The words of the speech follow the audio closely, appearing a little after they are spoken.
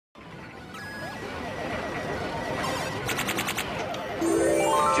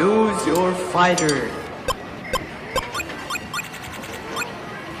Choose your fighter.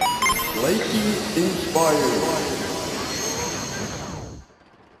 Lightning inspired.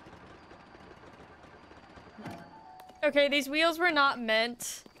 Okay, these wheels were not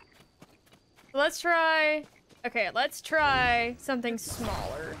meant. Let's try... Okay, let's try something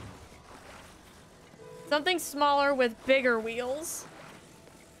smaller. Something smaller with bigger wheels.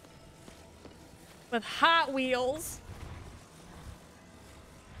 With Hot Wheels.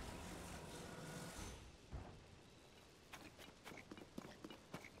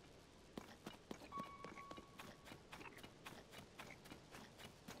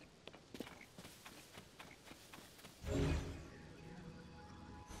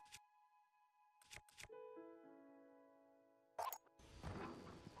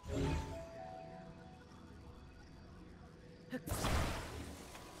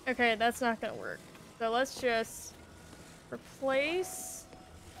 Okay, that's not gonna work. So let's just replace.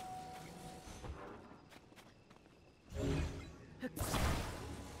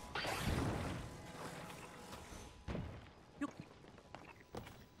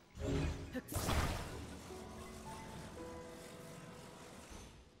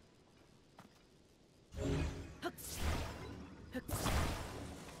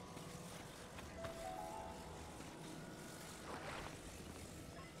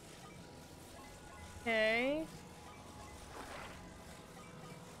 Okay.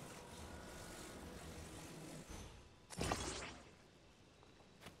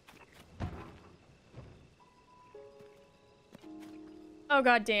 Oh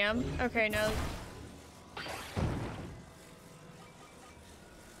god damn. Okay, no.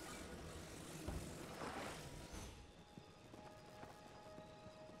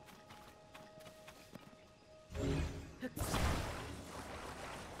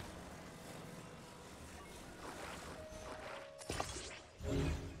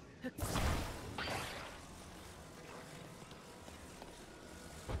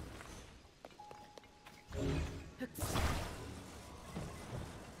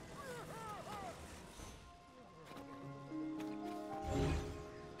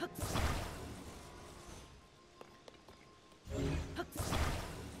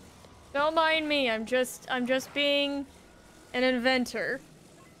 Don't mind me. I'm just being an inventor.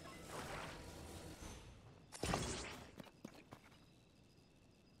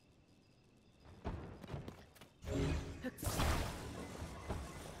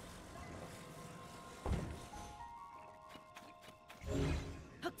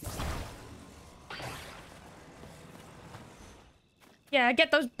 Yeah,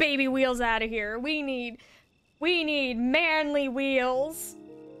 get those baby wheels out of here. We need manly wheels.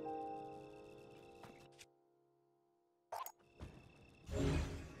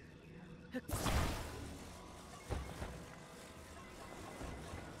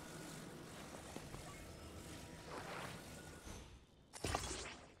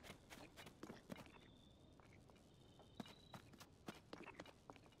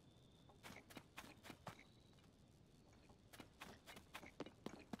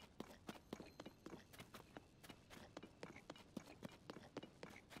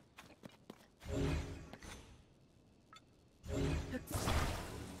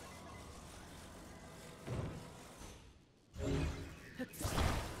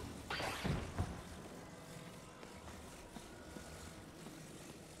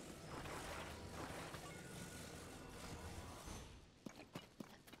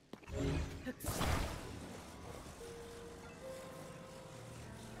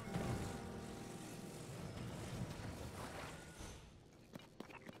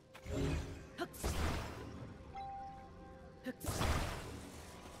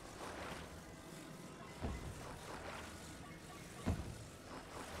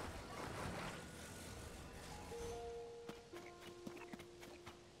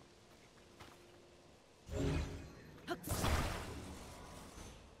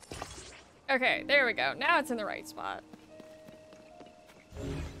 Okay, there we go. Now it's in the right spot.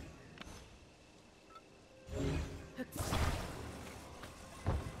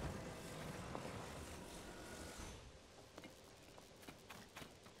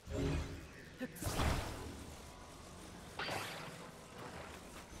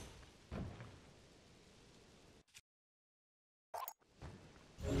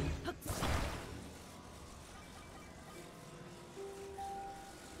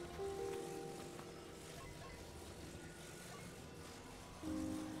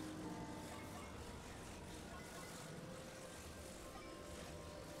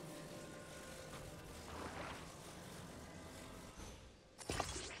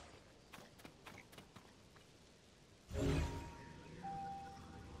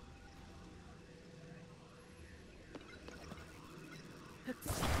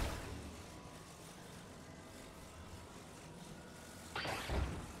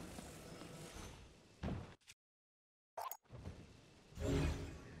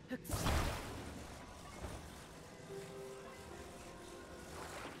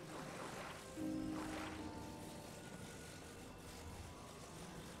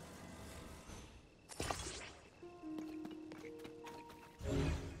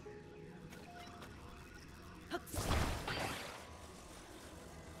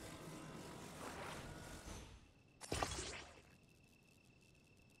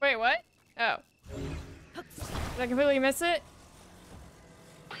 Wait, what? Oh. Did I completely miss it?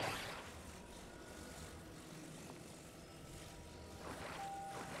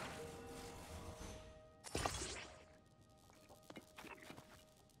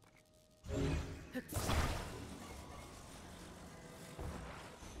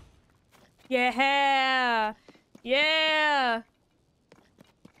 Yeah! Yeah!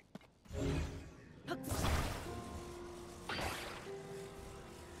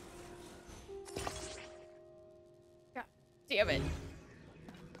 God damn it.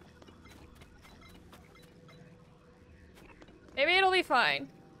 Maybe it'll be fine.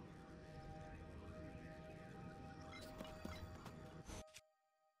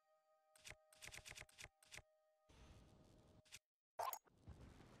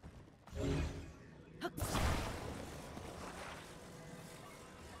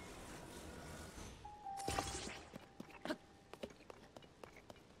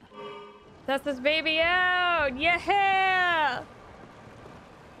 Test this baby out! Yeah!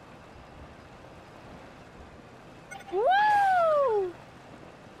 Woo!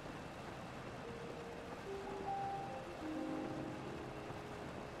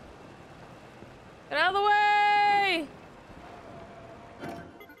 Get out of the way!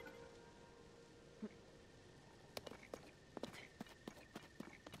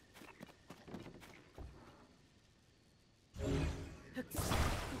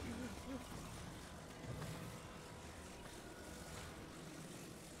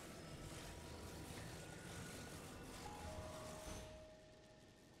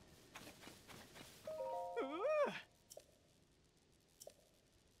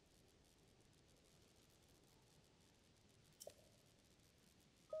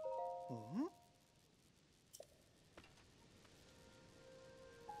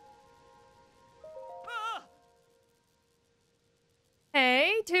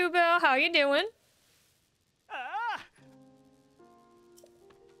 Hey, Tubo, how you doing?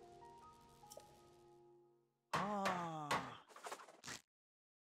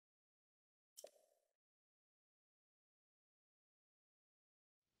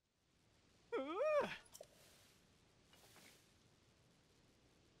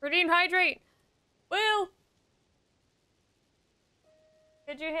 Redeem hydrate. Will!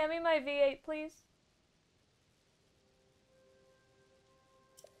 Could you hand me my V8, please?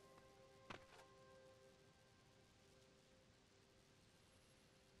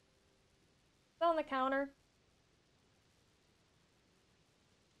 It's on the counter.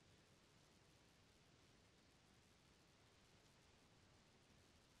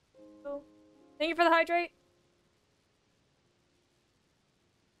 Cool. Thank you for the hydrate.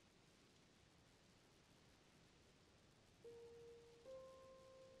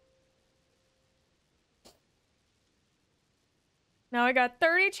 Now I got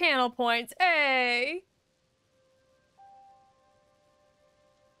 30 channel points. Hey!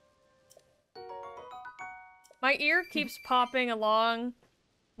 My ear keeps popping along,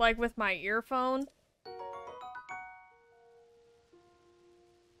 like with my earphone.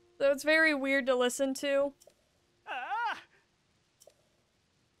 So it's very weird to listen to.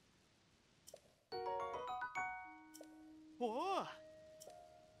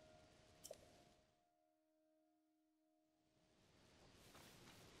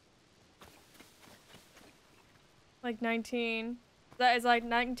 Like 19. That is like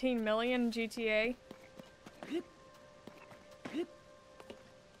 19 million GTA.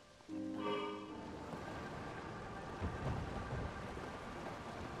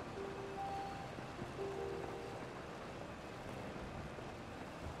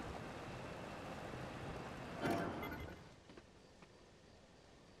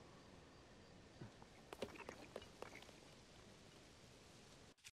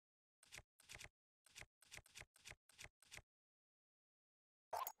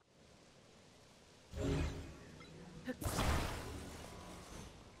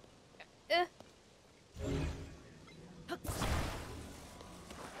 Eh.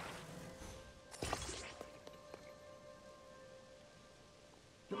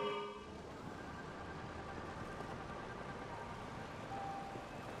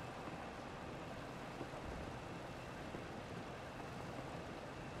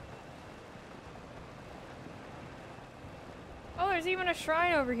 Oh, there's even a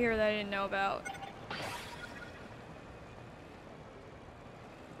shrine over here that I didn't know about.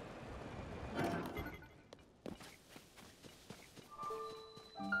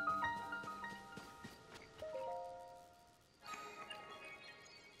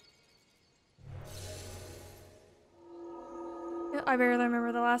 I barely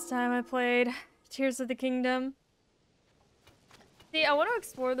remember the last time I played Tears of the Kingdom. The See, I want to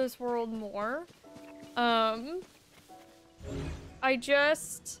explore this world more. I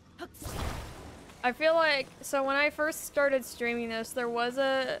feel like, so when I first started streaming this, there was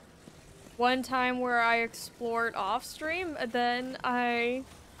one time where I explored off stream, and then oh,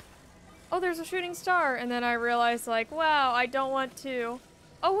 there's a shooting star, and then I realized, like, wow, I don't want to.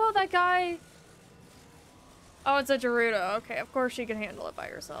 Oh, well, that guy. Oh, it's a Gerudo. Okay, of course she can handle it by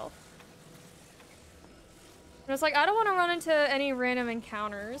herself. And it's like, I don't want to run into any random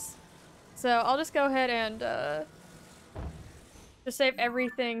encounters. So I'll just go ahead and just save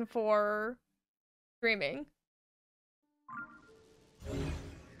everything for streaming.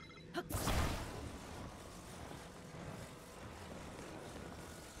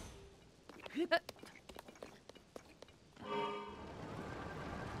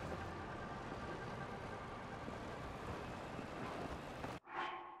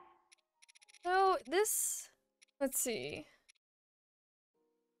 So this, let's see.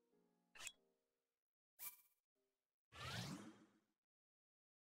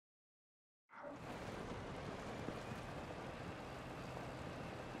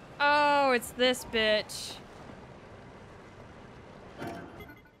 Oh, it's this bitch.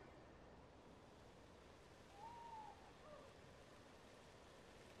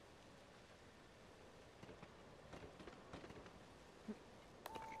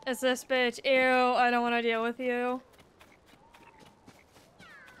 It's this bitch. Ew, I don't want to deal with you.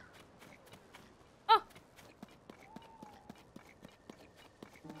 Oh!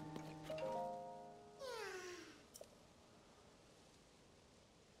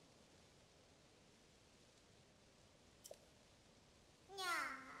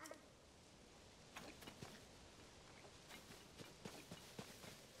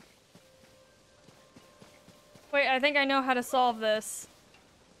 Wait, I think I know how to solve this.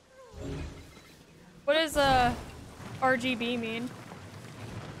 What does RGB mean?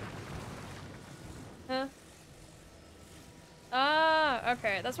 Huh? Ah,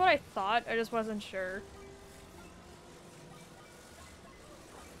 okay. That's what I thought. I just wasn't sure.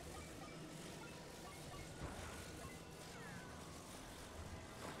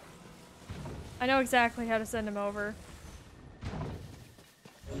 I know exactly how to send him over.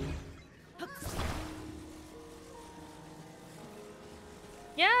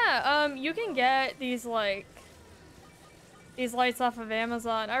 Yeah, you can get these, like, these lights off of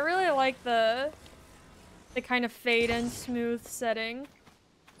Amazon. I really like the kind of fade and smooth setting.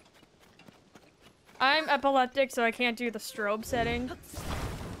 I'm epileptic, so I can't do the strobe setting.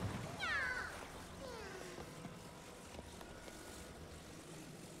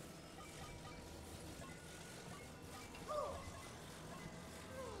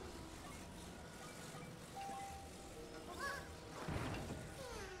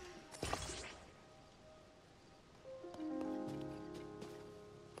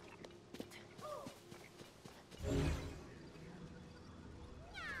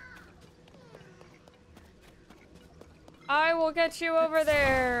 I will get you over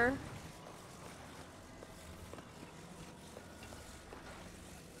there.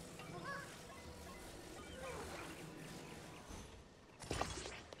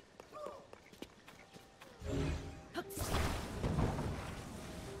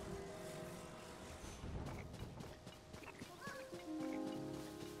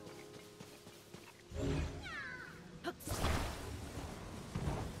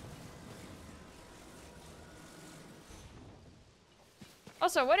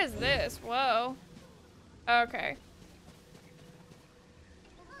 Also, what is this? Whoa. Okay.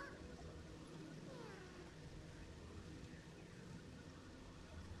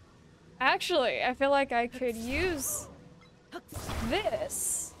 Actually, I feel like I could use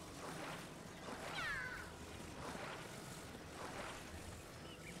this.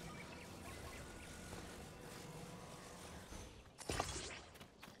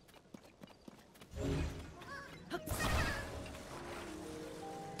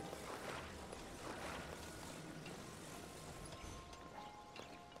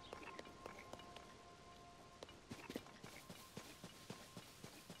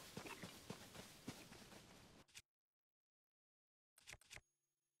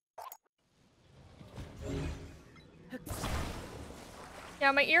 Yeah,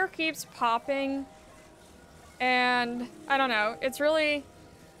 my ear keeps popping, and I don't know, it's really...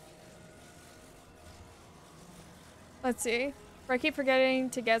 Let's see. I keep forgetting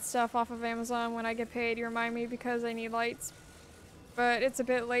to get stuff off of Amazon when I get paid. You remind me because I need lights. But it's a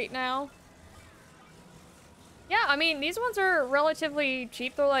bit late now. Yeah, I mean, these ones are relatively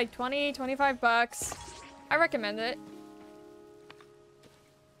cheap. They're like 20, 25 bucks. I recommend it.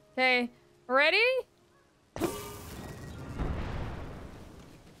 Okay, ready?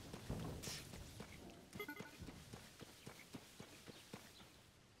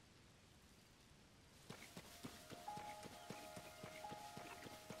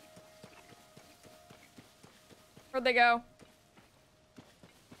 Where'd they go?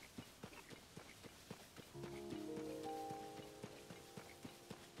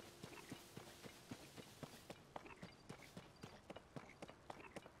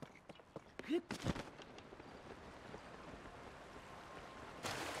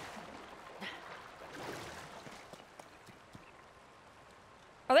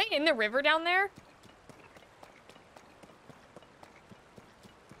 Are they in the river down there?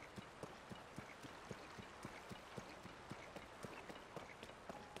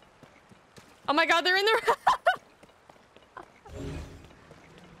 Oh my god, they're in the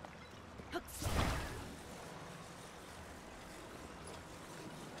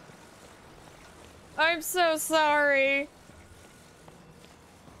I'm so sorry.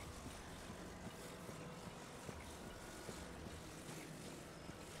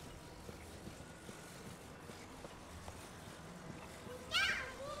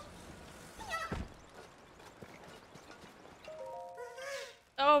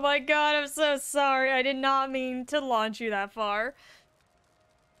 Oh my god, I'm so sorry. I did not mean to launch you that far.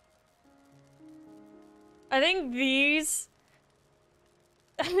 I think these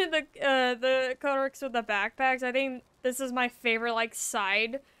the Kodaks with the backpacks, I think this is my favorite like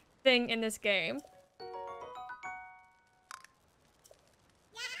side thing in this game.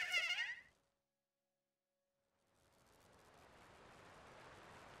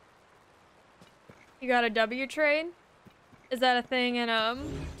 You got a W trade? Is that a thing in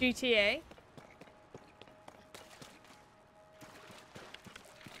GTA?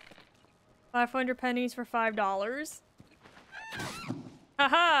 $500 for $5.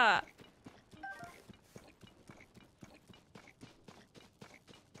 Haha!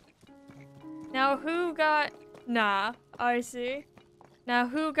 Now who got... Nah, I see. Now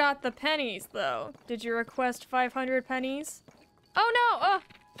who got the pennies, though? Did you request 500 pennies? Oh no! Oh!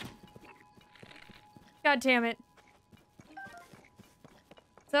 God damn it.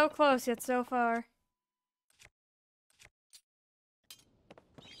 So close, yet so far.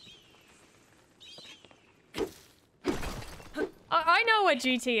 I know what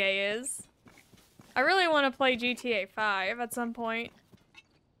GTA is. I really want to play GTA 5 at some point.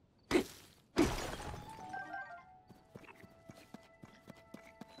 I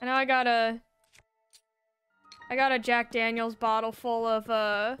know I got a Jack Daniels bottle full of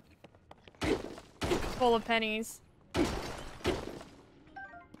pennies.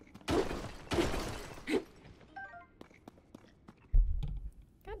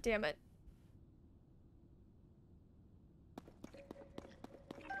 God damn it.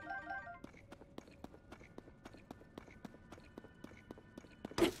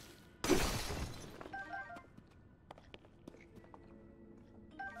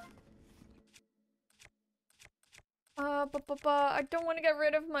 I don't want to get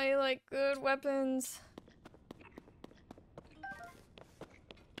rid of my, like, good weapons.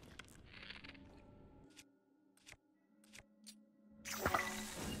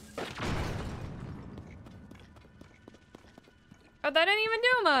 Oh, that didn't even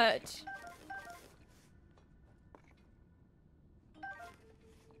do much.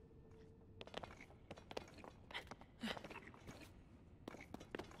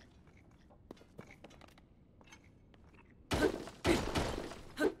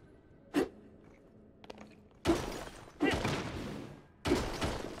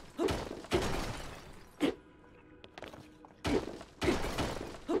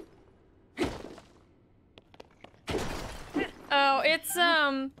 Oh, it's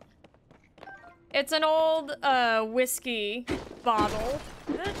an old, whiskey bottle.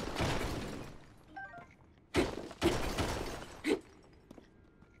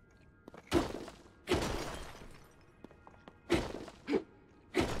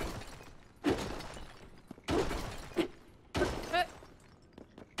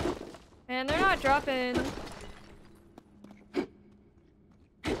 Man, they're not dropping.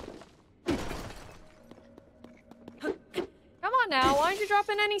 Come on now, why aren't you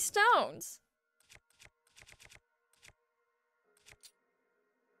dropping any stones?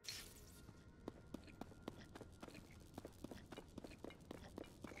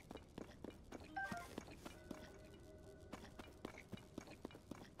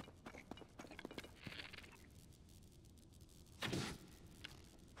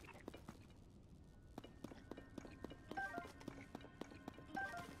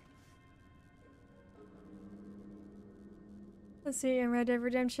 Let's see, in Red Dead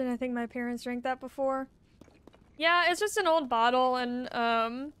Redemption, I think my parents drank that before. Yeah, it's just an old bottle, and, I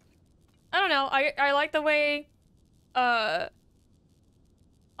don't know, I like the way, I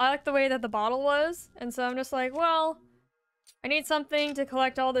like the way that the bottle was, and so I'm just like, well, I need something to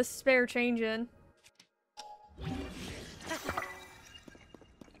collect all this spare change in.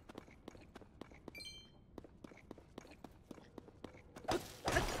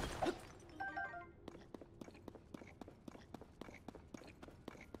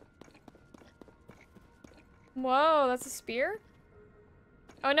 Whoa, that's a spear?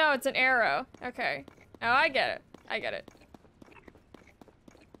 Oh no, it's an arrow. Okay. Oh, I get it. I get it.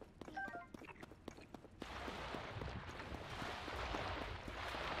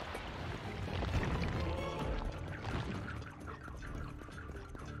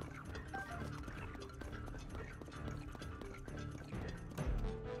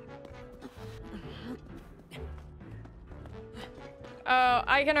 Oh,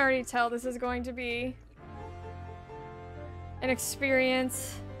 I can already tell this is going to be an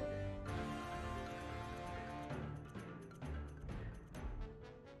experience.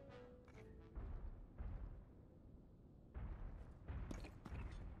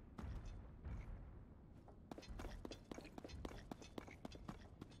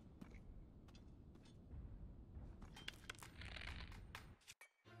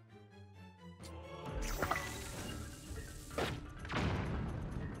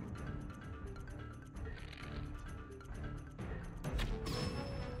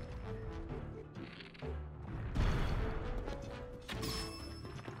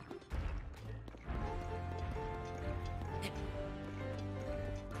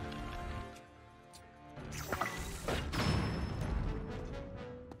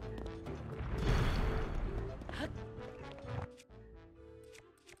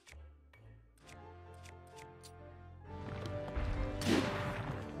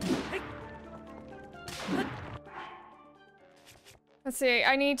 Let's see.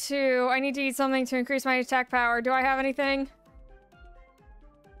 I need to eat something to increase my attack power. Do I have anything?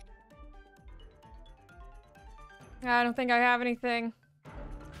 I don't think I have anything.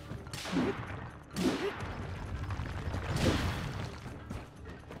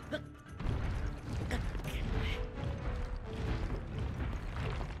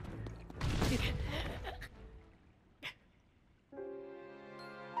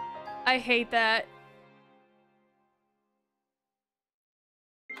 I hate that.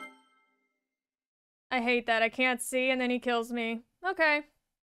 I hate that. I can't see and then he kills me. Okay.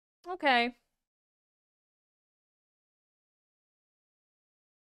 Okay.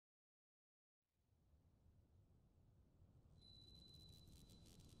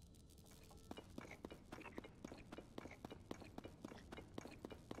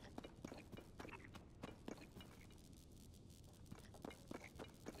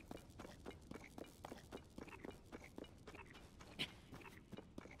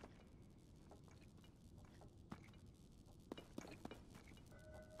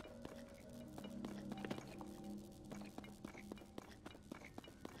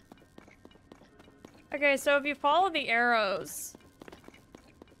 Okay, so if you follow the arrows...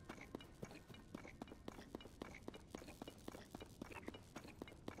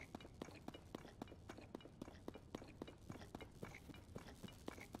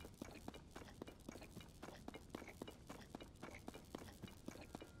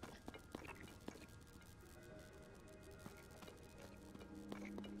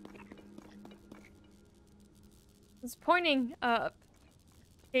 It's pointing up.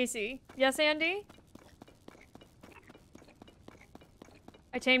 Casey. Yes, Andy?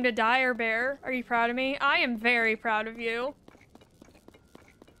 I tamed a dire bear. Are you proud of me? I am very proud of you.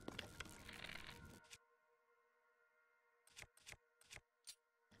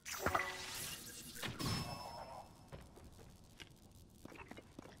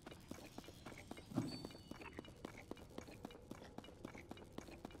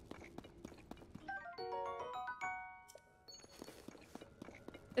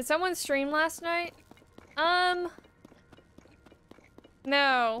 Did someone stream last night?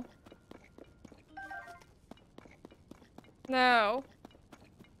 No. No.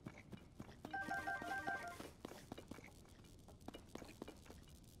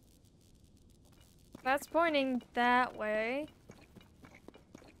 That's pointing that way.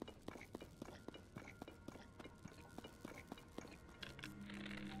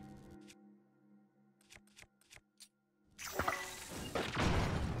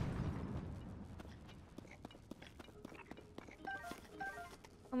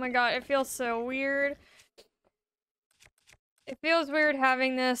 Oh my god, it feels so weird. It feels weird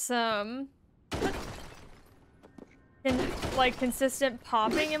having this, like, consistent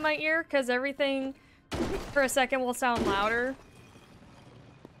popping in my ear, because everything for a second will sound louder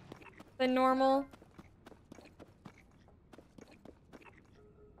than normal.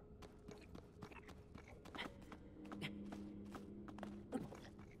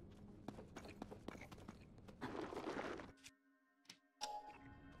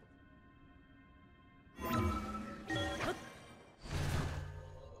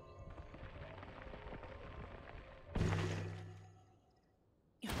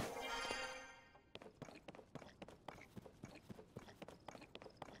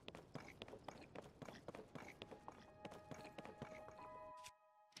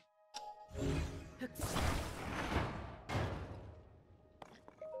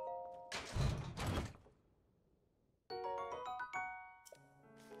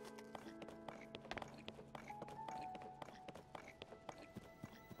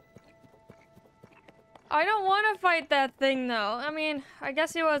 I don't want to fight that thing, though. I mean, I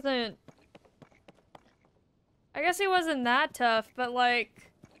guess he wasn't that tough, but,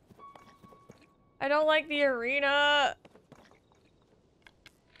 like... I don't like the arena.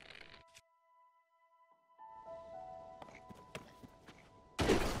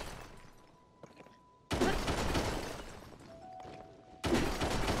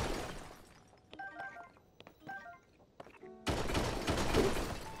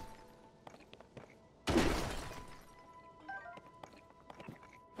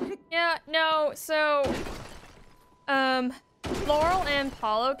 Yeah, no, so... Laurel and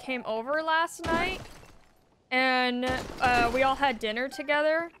Paulo came over last night, and, we all had dinner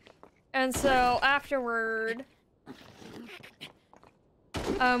together, and so afterward,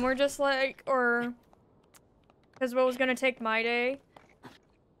 we're just like, because what was gonna take my day,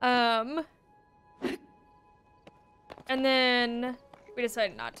 and then we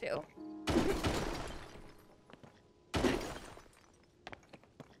decided not to.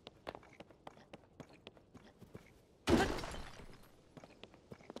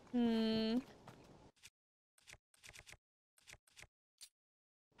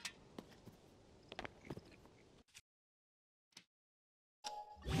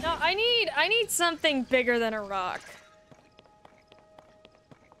 No, I need something bigger than a rock.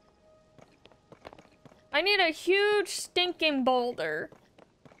 I need a huge stinking boulder.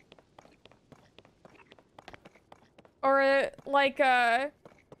 Or like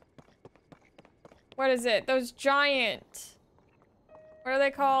what is it? Those giant, what are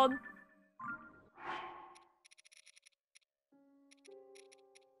they called?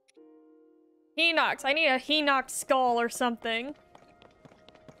 Hinox. I need a Hinox skull or something.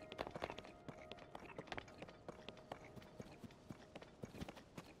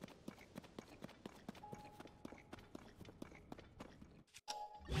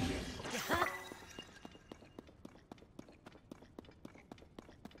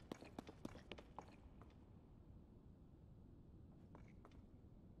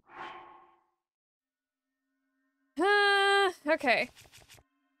 Okay.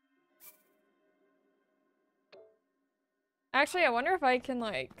 Actually, I wonder if I can,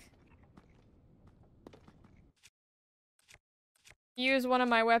 like, use one of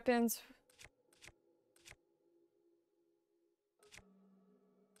my weapons.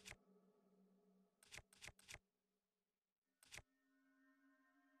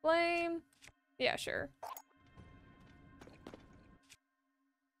 Flame? Yeah, sure.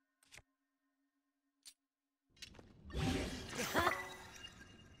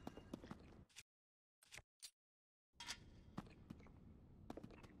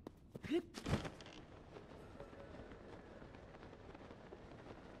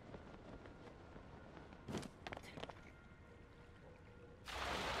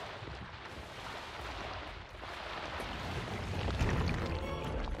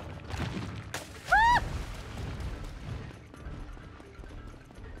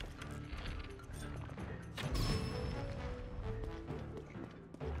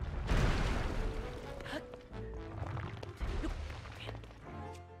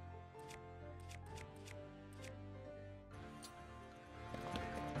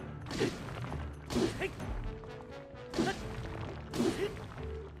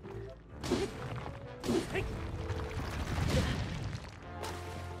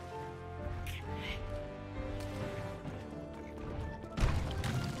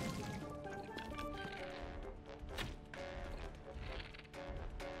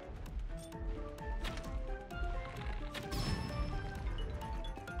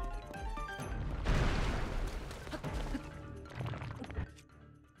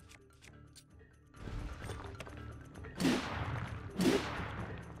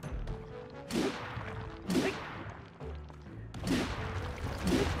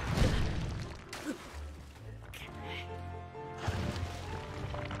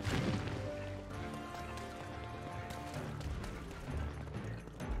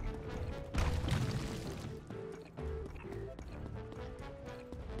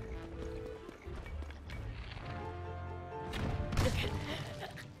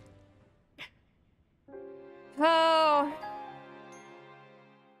 Oh.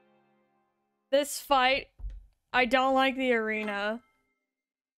 This fight, I don't like the arena.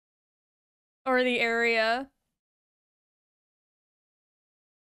 Or the area.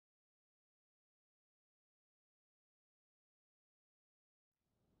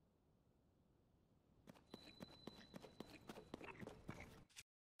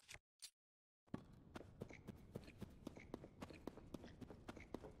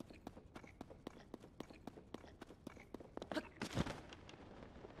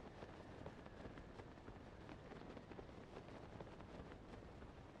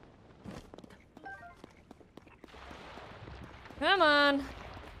 Come on.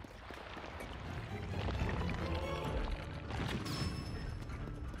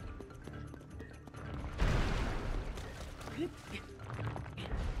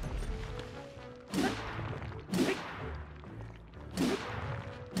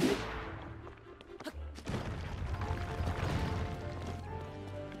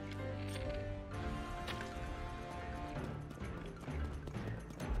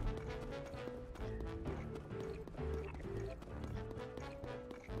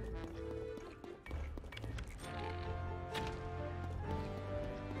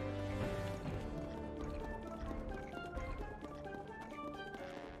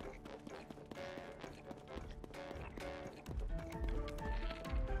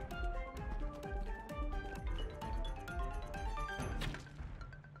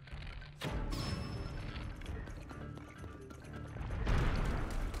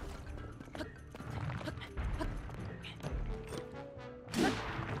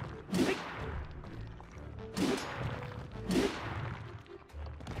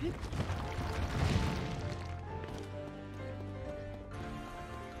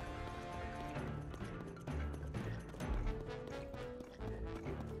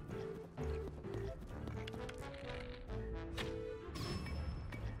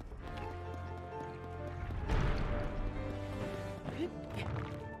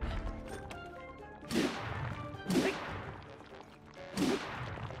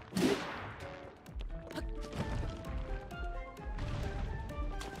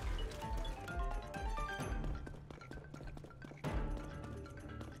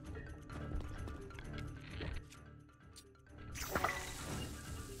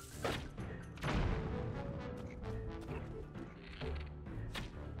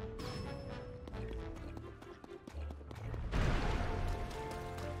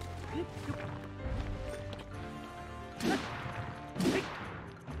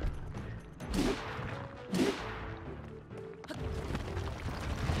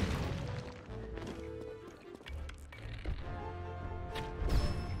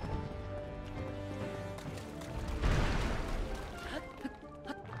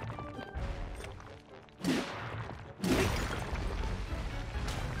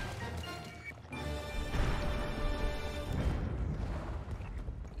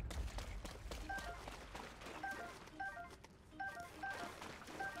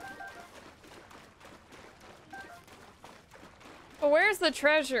 But where's the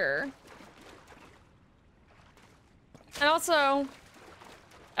treasure? And also,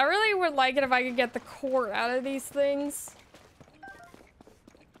 I really would like it if I could get the core out of these things.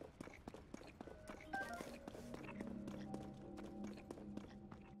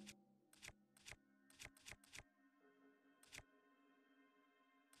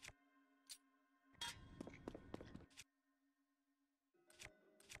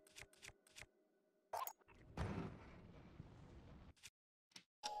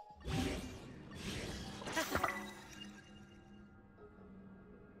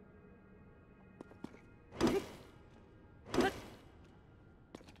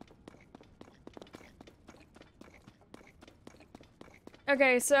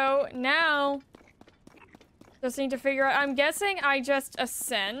 Okay, so now just need to figure out. I'm guessing I just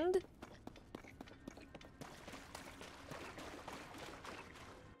ascend.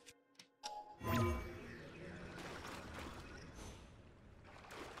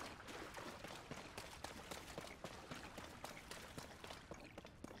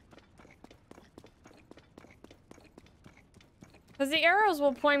 Because the arrows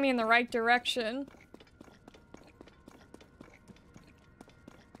will point me in the right direction.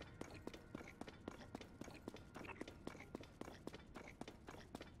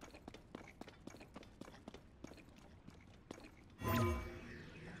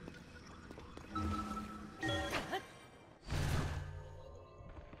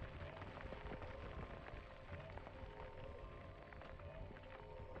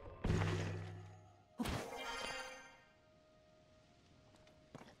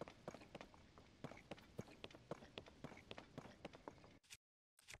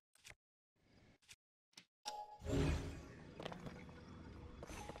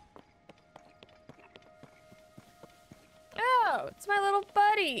 Oh, it's my little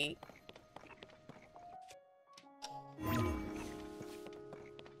buddy.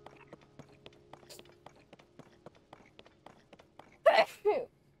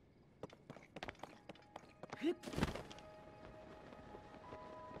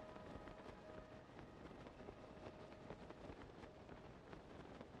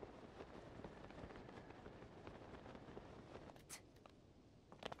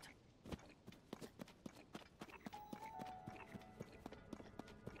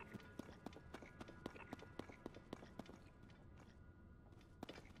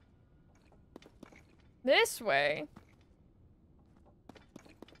 This way?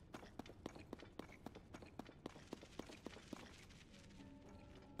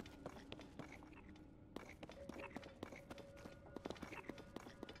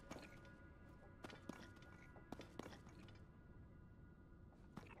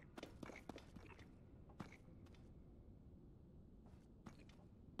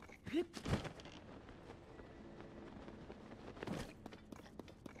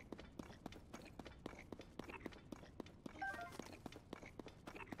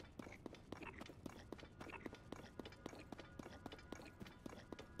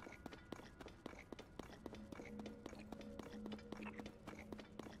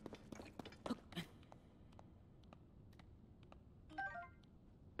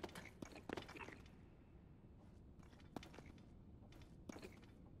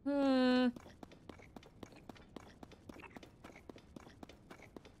 Hmm.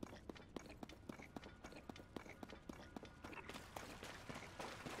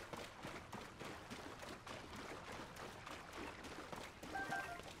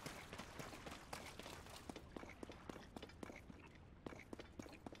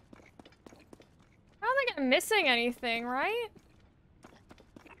 I don't think I'm missing anything, right?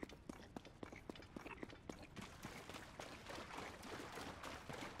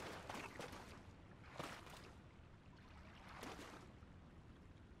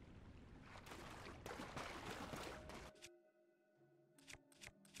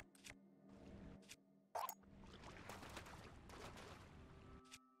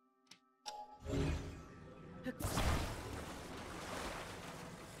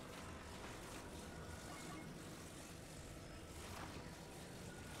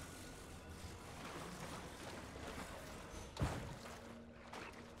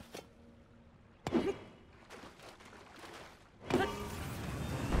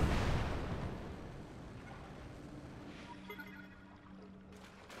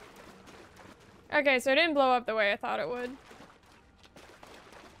 Okay, so it didn't blow up the way I thought it would.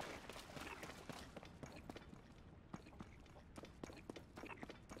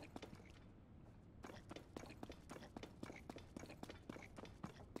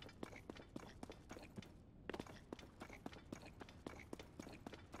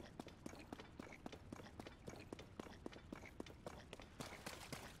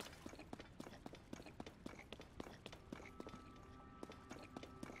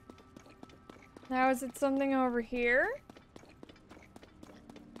 Now is it something over here?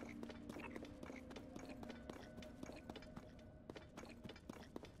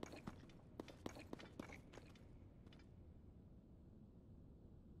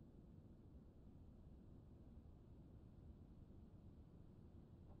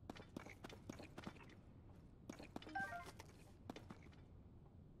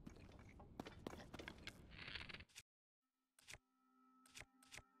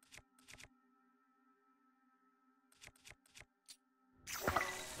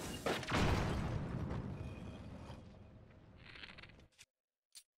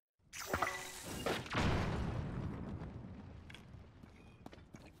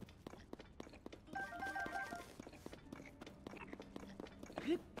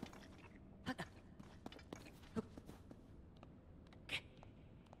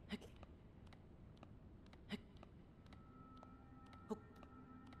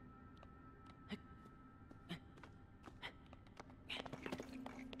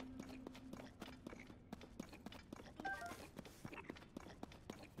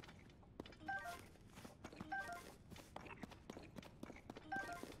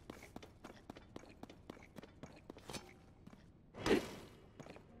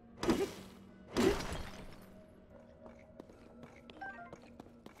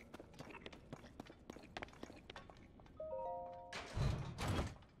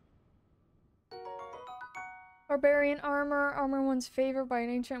 Barbarian armor. Armor one's favored by an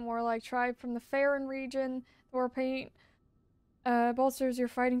ancient warlike tribe from the Farron region. The war paint bolsters your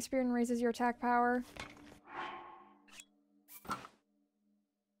fighting spirit and raises your attack power.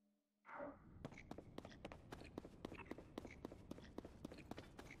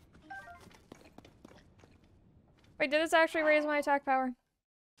 Wait, did this actually raise my attack power?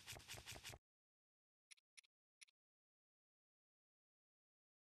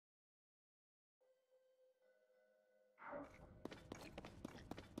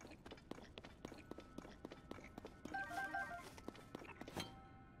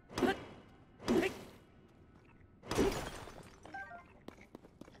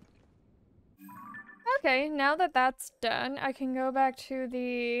 Okay, now that that's done, I can go back to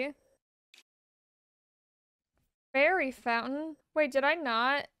the fairy fountain. Wait, did I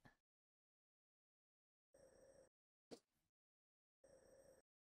not?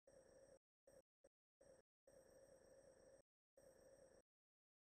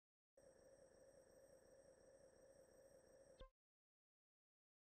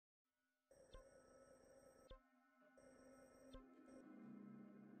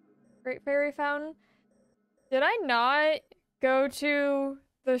 Great Fairy Fountain. Did I not go to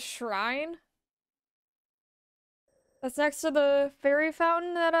the shrine that's next to the fairy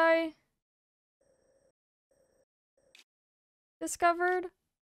fountain that I discovered?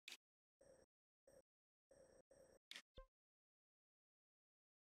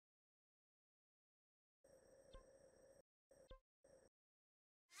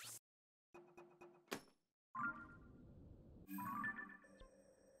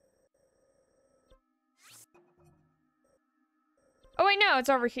 Oh wait, no, it's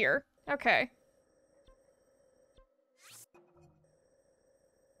over here. Okay.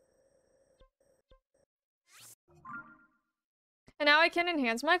 And now I can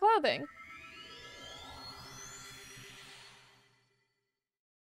enhance my clothing.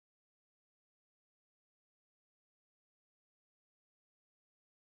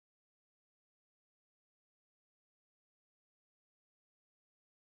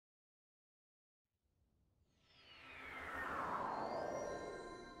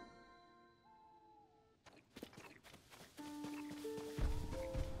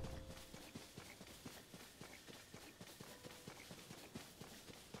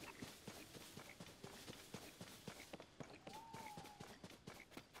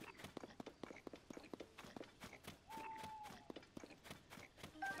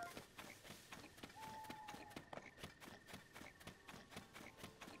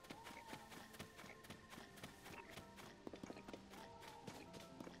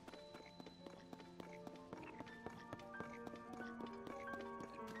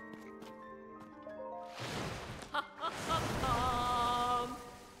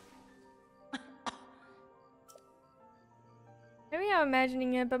 Maybe I'm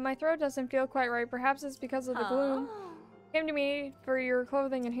imagining it, but my throat doesn't feel quite right. Perhaps it's because of the gloom. Came to me for your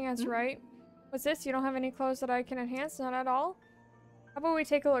clothing enhanced, right? What's this? You don't have any clothes that I can enhance? Not at all? How about we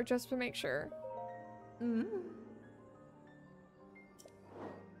take a look just to make sure?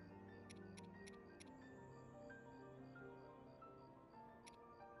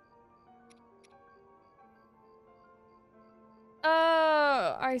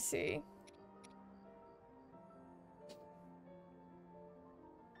 Oh, I see.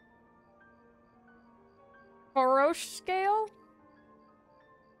 Baroche scale?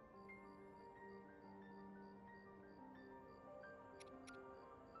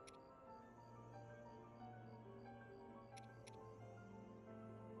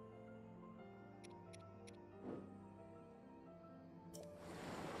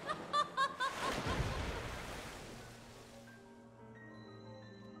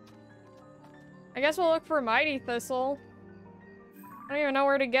 I guess we'll look for Mighty Thistle. I don't even know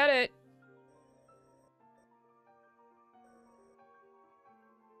where to get it.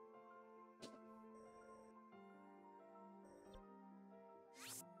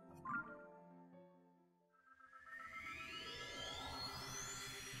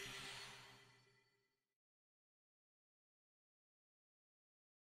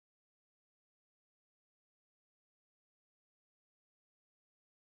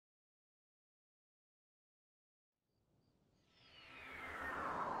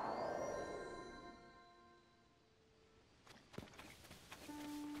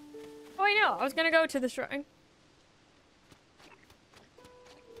 Oh, I know. I was gonna go to the shrine.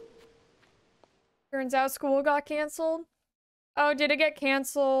 Turns out school got canceled. Oh, did it get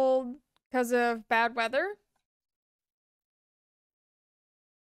canceled because of bad weather?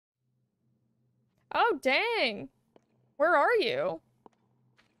 Oh, dang. Where are you?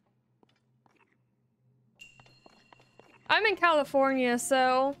 I'm in California,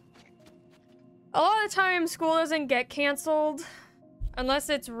 so a lot of times school doesn't get canceled unless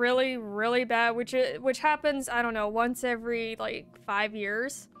it's really, really bad, which happens, I don't know, once every like 5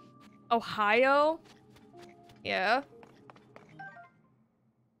 years. Ohio? Yeah.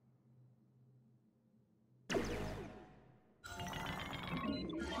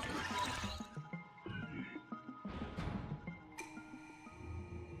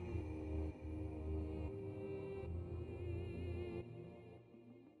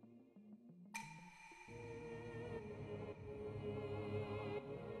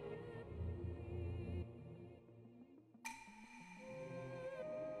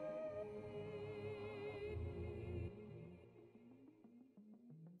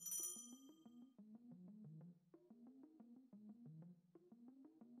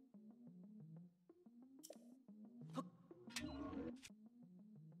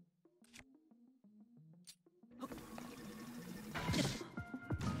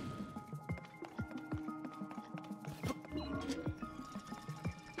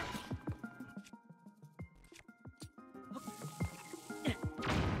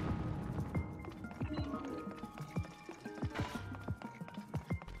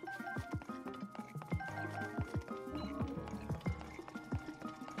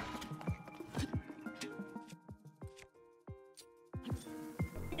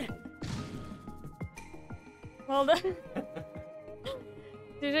 Well done.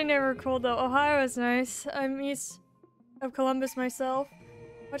 DJ never cold though. Ohio is nice. I'm east of Columbus myself.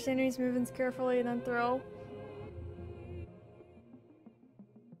 Watch the enemy's movements carefully and then throw.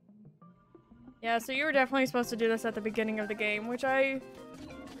 Yeah, so you were definitely supposed to do this at the beginning of the game, which I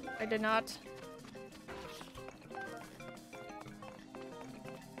did not.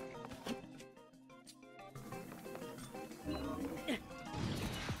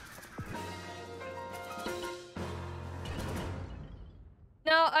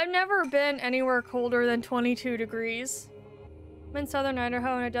 No, I've never been anywhere colder than 22 degrees. I'm in southern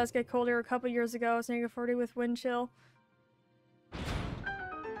Idaho and it does get colder. A couple years ago, it's -40 with wind chill.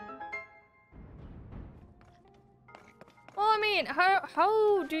 Well, I mean,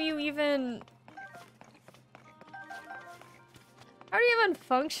 how do you even... How do you even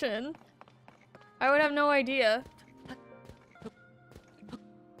function? I would have no idea.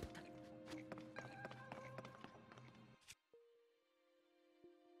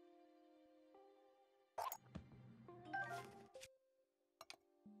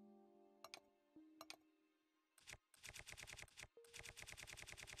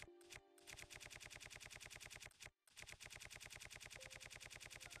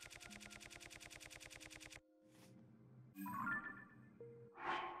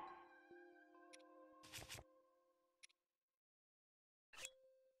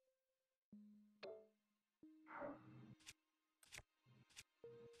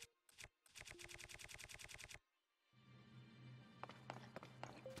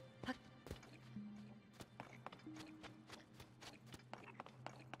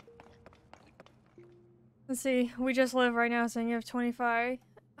 Let's see, we just live right now saying you have 25.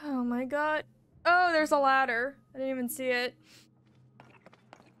 Oh my god. Oh, there's a ladder. I didn't even see it.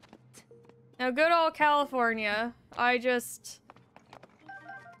 Now, good old California. Especially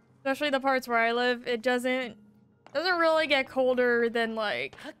the parts where I live, it doesn't really get colder than,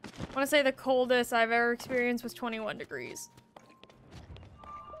 like, I want to say the coldest I've ever experienced was 21 degrees.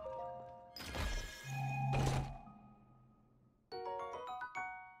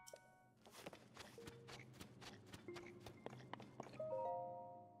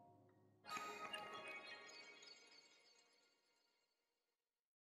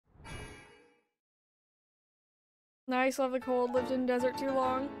 Nice, love the cold. Lived in desert too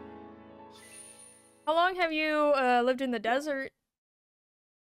long. How long have you lived in the desert?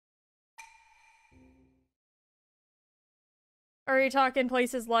 Are you talking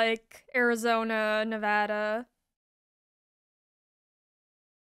places like Arizona, Nevada?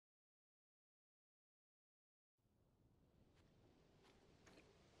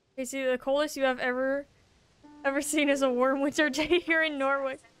 Okay, see, the coldest you have ever seen is a warm winter day here in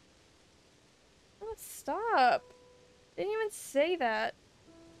Norway. Oh, stop. Didn't even say that.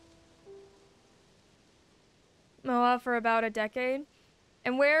 Moa for about a decade.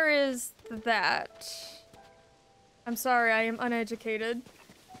 And where is that? I'm sorry, I am uneducated.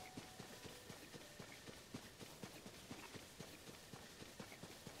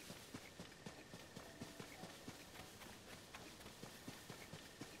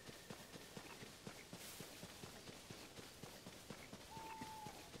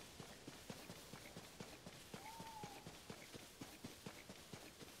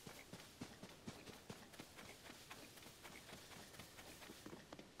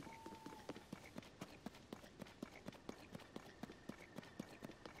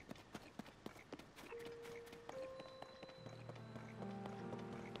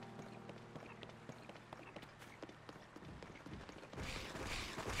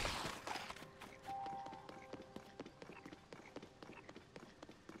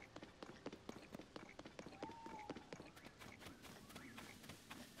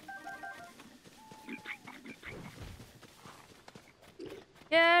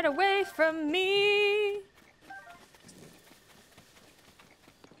 Get away from me!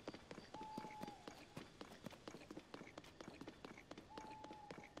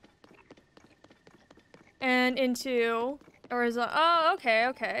 And into Arizona. Oh, okay,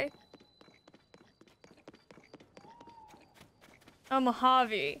 okay. Oh,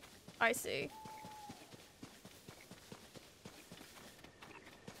 Mojave. I see.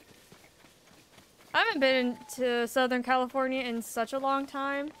 I haven't been to Southern California in such a long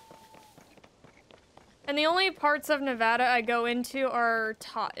time. And the only parts of Nevada I go into are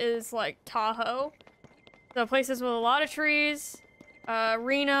like Tahoe. So places with a lot of trees.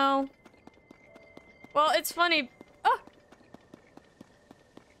 Reno. Well, it's funny. Oh!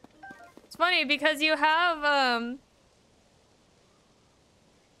 It's funny because you have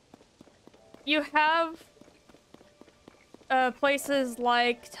places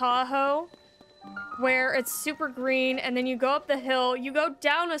like Tahoe where it's super green, and then you go up the hill, you go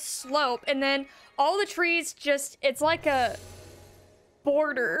down a slope, and then all the trees just, it's like a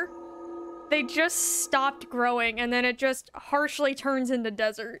border. They just stopped growing, and then it just harshly turns into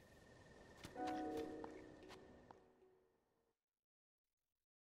desert.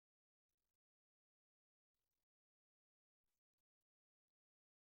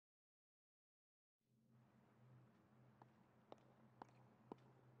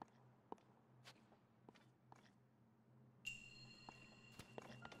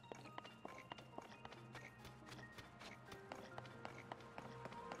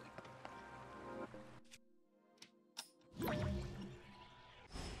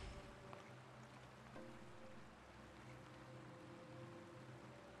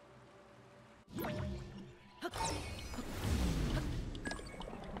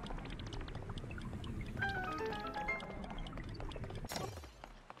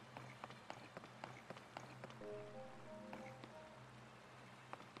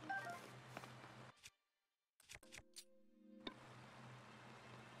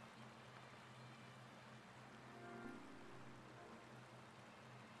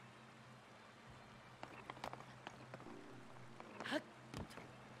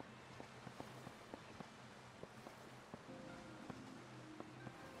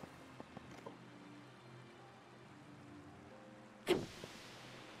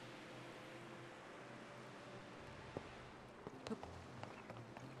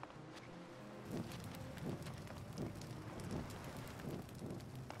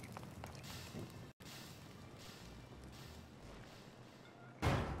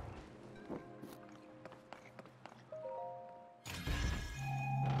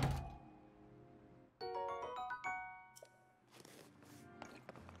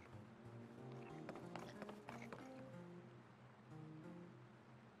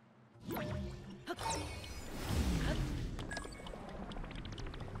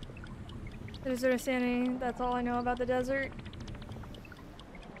 Is there standing? That's all I know about the desert.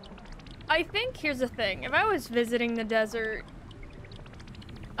 I think here's the thing. If I was visiting the desert,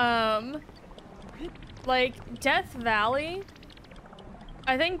 like Death Valley,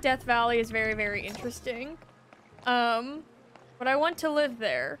 I think Death Valley is very, very interesting. But I want to live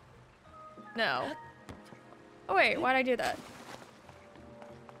there. No. Oh wait, why'd I do that?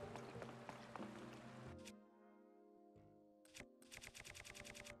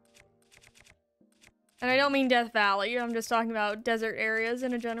 And I don't mean Death Valley, I'm just talking about desert areas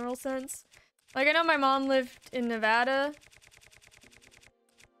in a general sense. Like, I know my mom lived in Nevada.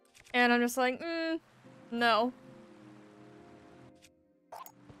 And I'm just like, no.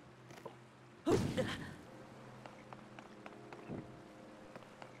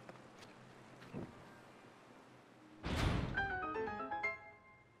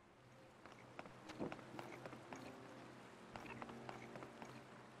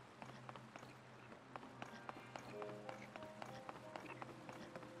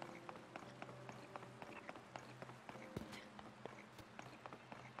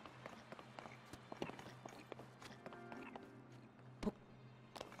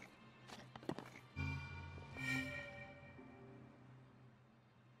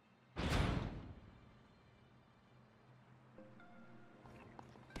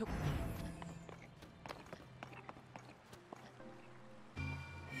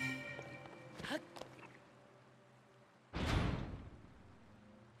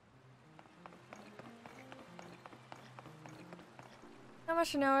 Not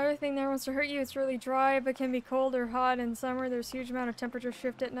much to know. Everything there wants to hurt you. It's really dry, but can be cold or hot in summer. There's a huge amount of temperature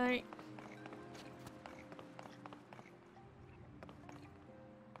shift at night.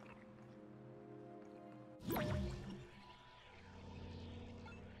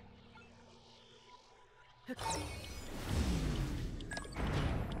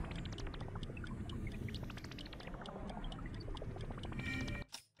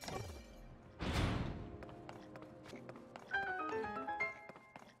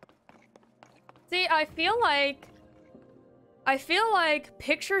 See, I feel like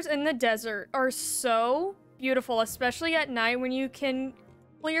pictures in the desert are so beautiful, especially at night when you can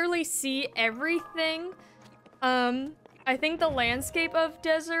clearly see everything. I think the landscape of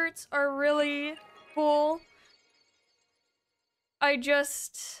deserts are really cool.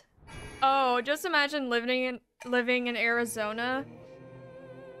 Just imagine living in Arizona.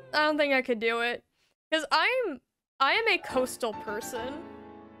 I don't think I could do it. Because I am a coastal person.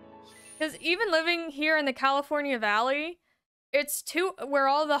 Because even living here in the California Valley, where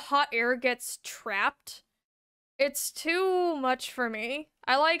all the hot air gets trapped. It's too much for me.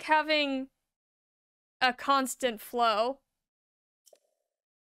 I like having a constant flow.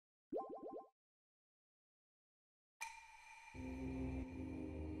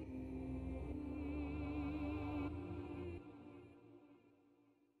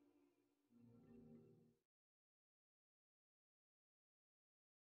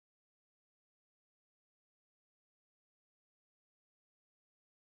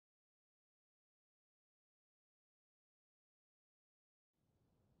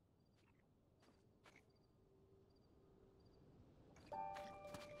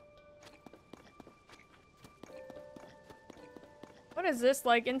 What is this,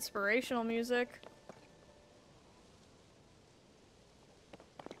 like, inspirational music?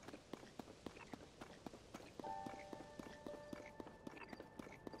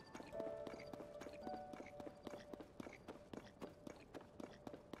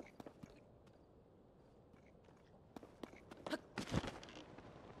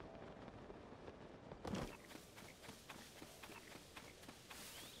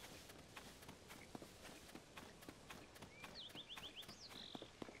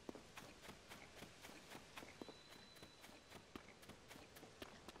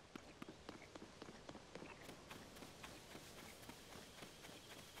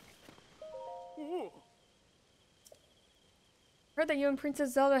 Heard that you and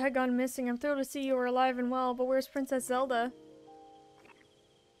Princess Zelda had gone missing. I'm thrilled to see you are alive and well, but where's Princess Zelda?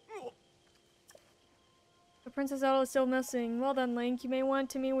 The Princess Zelda is still missing. Well done, Link. You may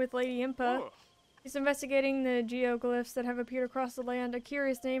want to meet with Lady Impa. She's investigating the geoglyphs that have appeared across the land, a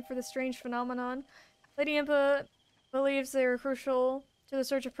curious name for the strange phenomenon. Lady Impa believes they are crucial to the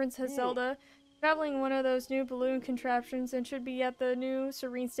search of Princess Zelda. Traveling one of those new balloon contraptions and should be at the new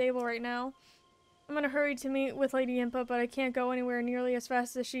Serene Stable right now. I'm in a hurry to meet with Lady Impa, but I can't go anywhere nearly as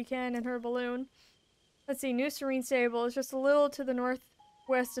fast as she can in her balloon. Let's see, New Serene Stable is just a little to the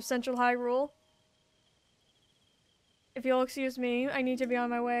northwest of Central Hyrule. If you'll excuse me, I need to be on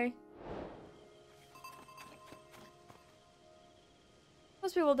my way.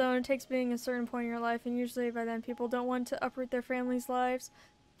 Most people don't. It takes being a certain point in your life, and usually by then people don't want to uproot their family's lives.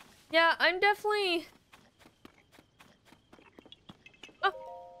 Yeah, I'm definitely... Oh.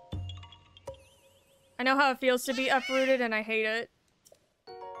 I know how it feels to be uprooted, and I hate it.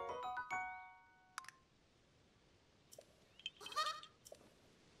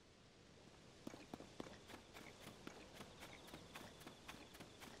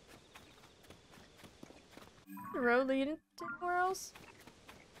 The road leading to anywhere else?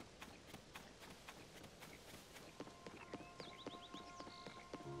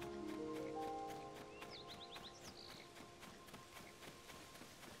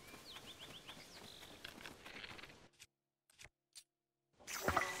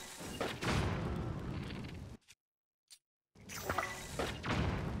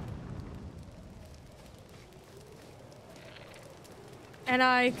 And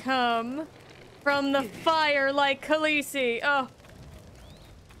I come from the fire like Khaleesi. Oh.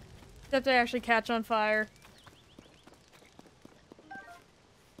 Except I actually catch on fire.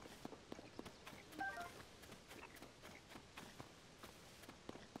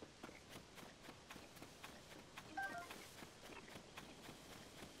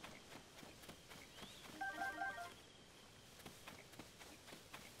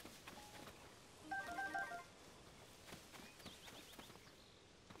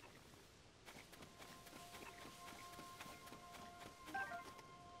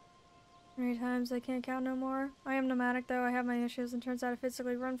 Many times I can't count no more. I am nomadic though, I have my issues and turns out I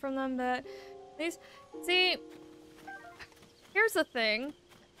physically run from them, but these... See, here's the thing.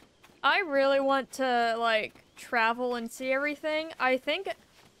 I really want to, like, travel and see everything. I think...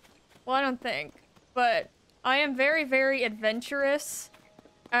 Well, I don't think, but I am very, very adventurous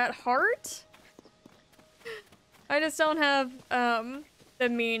at heart. I just don't have, the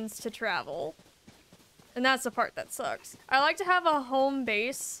means to travel. And that's the part that sucks. I like to have a home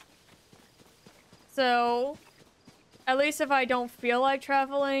base. So, at least if I don't feel like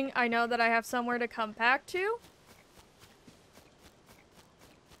traveling, I know that I have somewhere to come back to.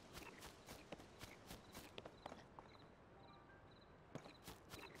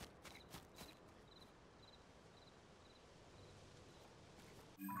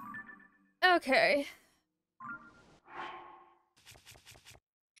 Okay.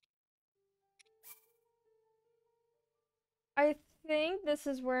 I think this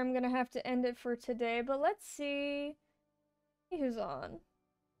is where I'm gonna have to end it for today, but let's see who's on.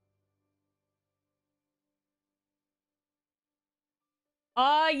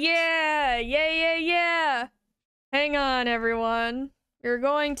 Aw, yeah! Yeah! Hang on, everyone. You're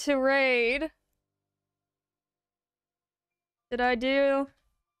going to raid. Did I do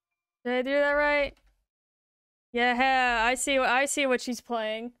that right? Yeah, I see what she's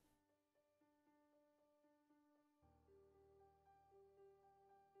playing.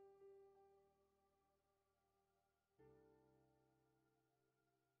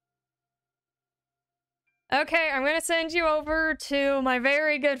 Okay, I'm gonna send you over to my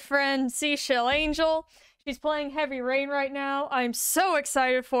very good friend Seashell Angel. She's playing Heavy Rain right now. I'm so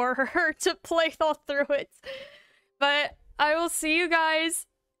excited for her to play all through it. But I will see you guys.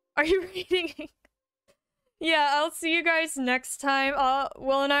 Are you reading? Yeah, I'll see you guys next time.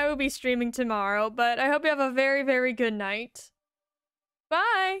 Will and I will be streaming tomorrow, but I hope you have a very, very good night.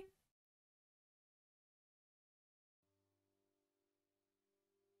 Bye!